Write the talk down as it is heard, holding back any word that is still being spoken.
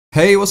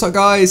Hey, what's up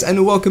guys,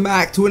 and welcome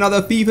back to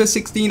another FIFA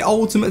 16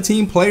 Ultimate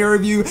Team player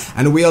review,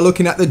 and we are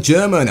looking at the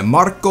German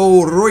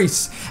Marco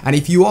Reus. And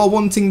if you are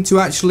wanting to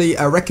actually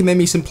recommend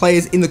me some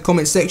players in the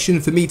comment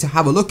section for me to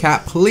have a look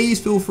at, please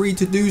feel free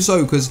to do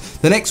so, because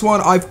the next one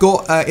I've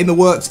got in the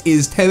works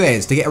is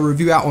Tevez, to get a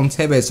review out on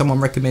Tevez. Someone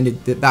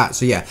recommended that,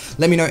 so yeah,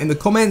 let me know in the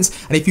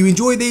comments. And if you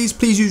enjoy these,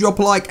 please do drop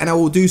a like and I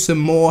will do some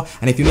more.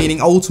 And if you're needing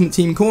Ultimate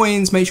Team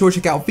coins, make sure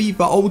to check out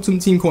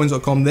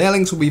FIFAUltimateTeamCoins.com. Their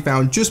links will be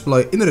found just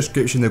below in the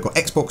description. They've got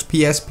Xbox,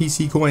 PS,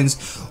 PC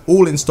coins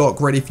all in stock,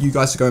 ready for you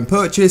guys to go and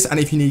purchase. And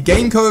if you need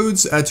game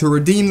codes to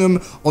redeem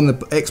them on the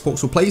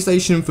Xbox or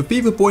PlayStation for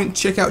FIFA Point,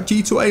 check out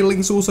G2A,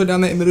 links also down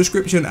there in the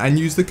description, and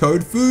use the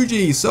code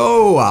Fuji.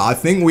 So I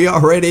think we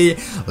are ready,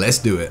 let's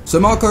do it.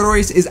 So Marco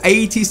Reus is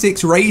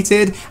 86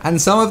 rated,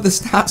 and some of the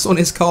stats on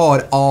his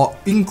card are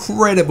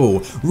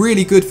incredible,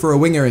 really good for a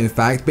winger in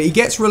fact. But he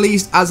gets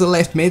released as a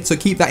left mid, so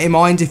keep that in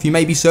mind if you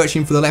may be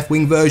searching for the left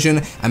wing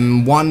version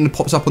and one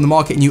pops up on the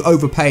market and you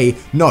overpay.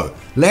 No,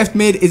 left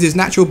mid is his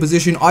natural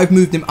position. I've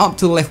moved him up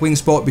to the left wing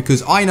spot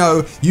because I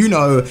know, you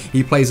know,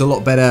 he plays a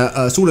lot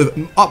better sort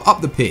of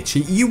up the pitch.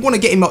 You want to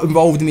get him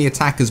involved in the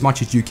attack as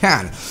much as you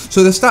can.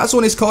 So the stats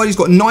on his card, he's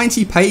got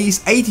 90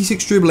 pace,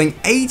 86 dribbling,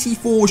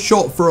 84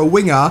 shot for a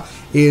winger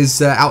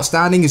is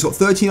outstanding. He's got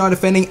 39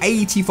 defending,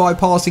 85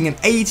 passing, and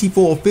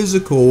 84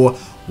 physical.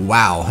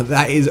 Wow,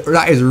 that is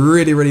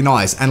really, really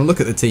nice. And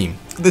look at the team.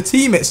 The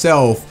team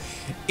itself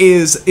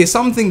is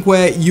something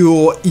where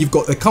you've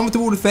got the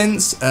comfortable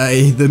defense,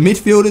 the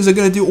midfielders are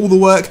going to do all the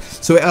work,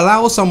 so it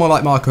allows someone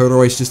like Marco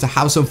Reus just to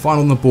have some fun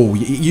on the ball.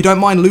 You don't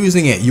mind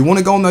losing it, you want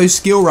to go on those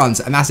skill runs,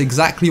 and that's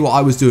exactly what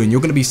I was doing.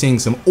 You're going to be seeing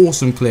some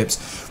awesome clips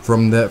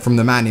from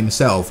the man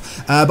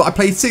himself. But I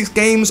played 6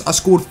 games, I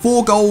scored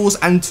 4 goals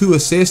and 2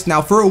 assists.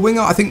 Now for a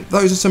winger, I think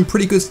those are some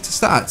pretty good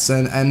stats,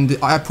 and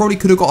I probably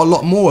could have got a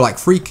lot more, like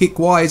free kick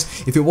wise,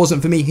 if it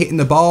wasn't for me hitting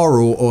the bar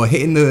or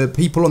hitting the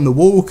people on the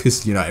wall,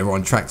 because you know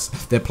everyone tracks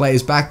their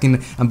players back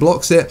and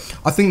blocks it.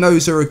 I think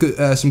those are a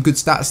good, some good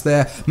stats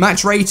there.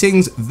 Match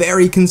ratings,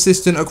 very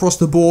consistent across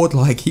the board.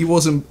 Like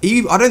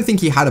I don't think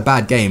he had a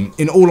bad game.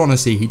 In all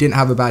honesty, he didn't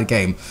have a bad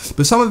game.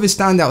 But some of his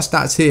standout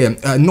stats here,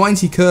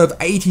 90 curve,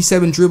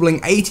 87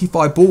 dribbling,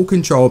 85 ball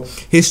control.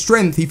 His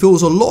strength, he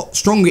feels a lot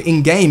stronger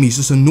in game. He's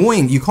just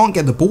annoying. You can't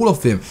get the ball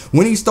off him.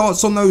 When he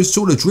starts on those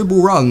sort of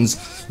dribble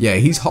runs, yeah,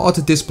 he's hard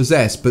to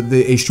dispossess. But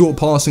his short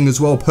passing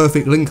as well,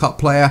 perfect link-up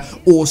player,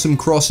 awesome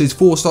crosses,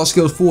 4-star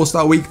skills,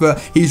 4-star weak foot.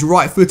 He's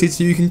right-footed,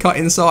 so you can cut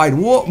inside.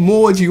 What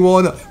more do you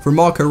want from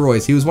Marco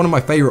Reus? He was one of my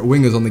favourite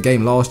wingers on the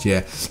game last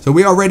year. So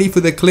we are ready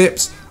for the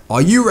clips.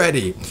 Are you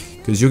ready?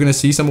 Because you're going to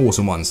see some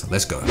awesome ones.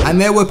 Let's go.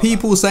 And there were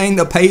people saying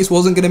that pace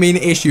wasn't going to be an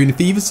issue in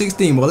FIFA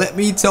 16. Well, let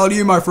me tell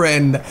you, my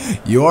friend,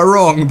 you are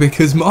wrong,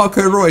 because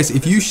Marco Reus,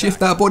 if you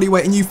shift that body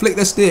weight and you flick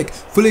the stick,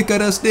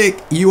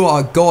 you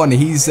are gone.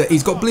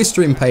 He's got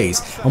blistering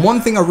pace. And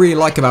one thing I really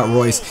like about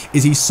Reus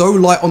is he's so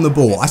light on the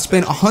ball. I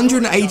spent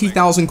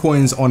 180,000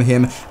 coins on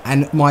him,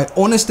 and my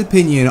honest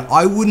opinion,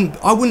 I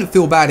wouldn't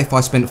feel bad if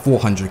I spent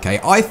 400k.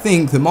 I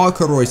think that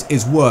Marco Reus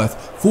is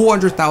worth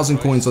 400,000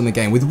 coins on the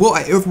game. With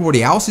what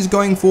everybody else is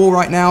going for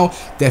right now,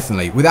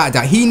 definitely, without a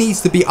doubt. He needs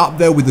to be up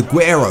there with the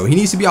Aguero. He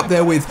needs to be up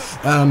there with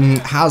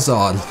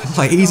Hazard.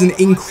 Like, he's an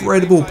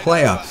incredible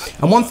player.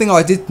 And one thing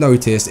I did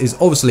notice is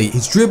obviously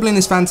his dribbling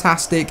is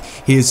fantastic,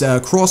 his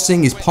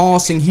crossing, his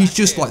passing, he's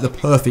just like the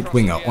perfect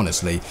winger,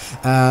 honestly.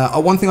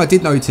 One thing I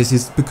did notice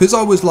is because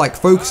I was like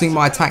focusing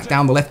my attack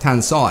down the left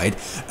hand side,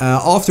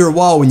 after a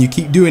while when you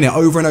keep doing it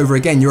over and over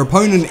again, your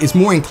opponent is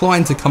more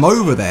inclined to come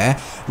over there,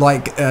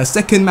 like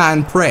second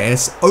man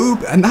press,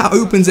 and that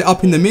opens it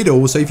up in the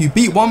middle. So if you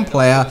beat one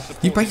player,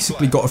 you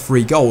basically got a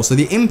free goal. So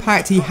the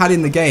impact he had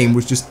in the game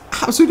was just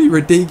absolutely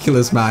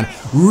ridiculous, man.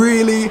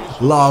 Really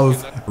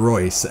love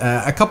Reus.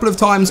 A couple of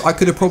times I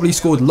could have probably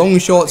scored long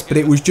shots, but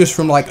it was just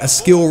from like a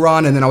skill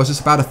run, and then I was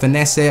just about to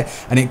finesse it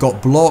and it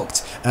got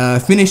blocked.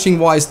 Finishing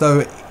wise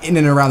though, in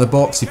and around the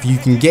box, if you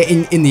can get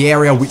in the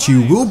area, which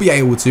you will be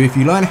able to if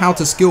you learn how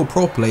to skill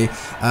properly,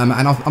 and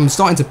I'm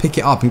starting to pick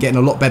it up and getting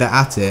a lot better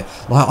at it.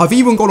 Like, I've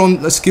even gone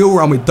on a skill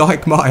run with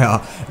Dyke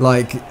Meyer.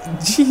 Like,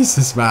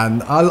 Jesus,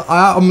 man,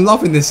 I'm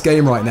loving this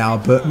game right now.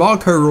 But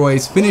Marco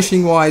Reus,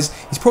 finishing wise,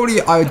 he's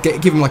probably, I would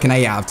give him like an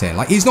 8 out of 10.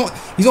 Like, he's not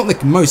the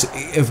most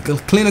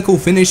clinical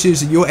finishes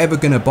that you're ever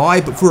gonna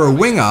buy, but for a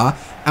winger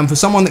and for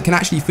someone that can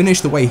actually finish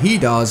the way he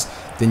does,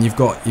 then you've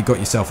got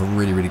yourself a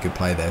really, really good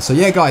player there. So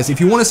yeah, guys, if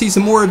you want to see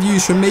some more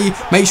reviews from me,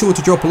 make sure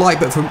to drop a like.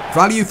 But for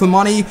value for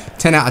money,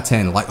 10 out of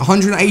 10. Like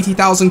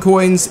 180,000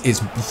 coins is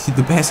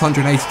the best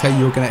 180k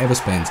you're going to ever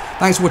spend.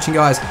 Thanks for watching,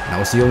 guys, and I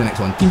will see you on the next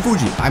one. Team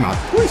Fuji, I'm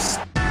out. Peace.